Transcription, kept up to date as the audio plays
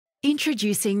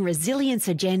Introducing Resilience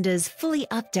Agenda's fully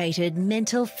updated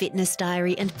mental fitness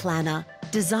diary and planner,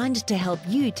 designed to help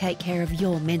you take care of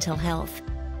your mental health.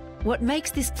 What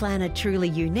makes this planner truly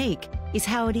unique is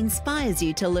how it inspires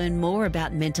you to learn more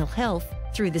about mental health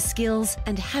through the skills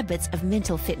and habits of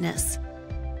mental fitness.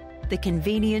 The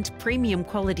convenient, premium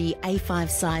quality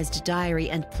A5-sized diary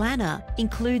and planner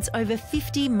includes over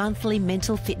 50 monthly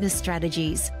mental fitness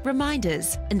strategies,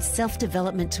 reminders, and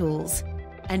self-development tools,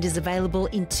 and is available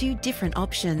in 2 different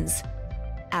options: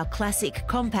 our classic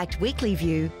compact weekly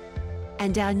view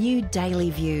and our new daily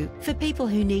view for people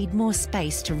who need more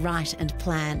space to write and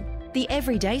plan. The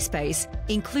everyday space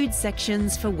includes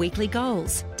sections for weekly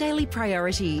goals, daily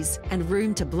priorities, and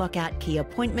room to block out key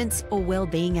appointments or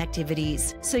wellbeing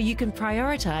activities so you can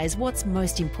prioritise what's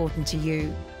most important to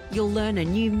you. You'll learn a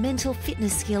new mental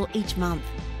fitness skill each month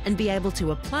and be able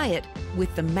to apply it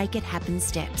with the Make It Happen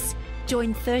steps.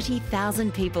 Join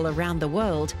 30,000 people around the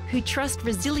world who trust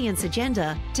Resilience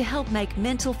Agenda to help make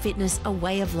mental fitness a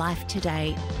way of life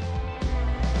today.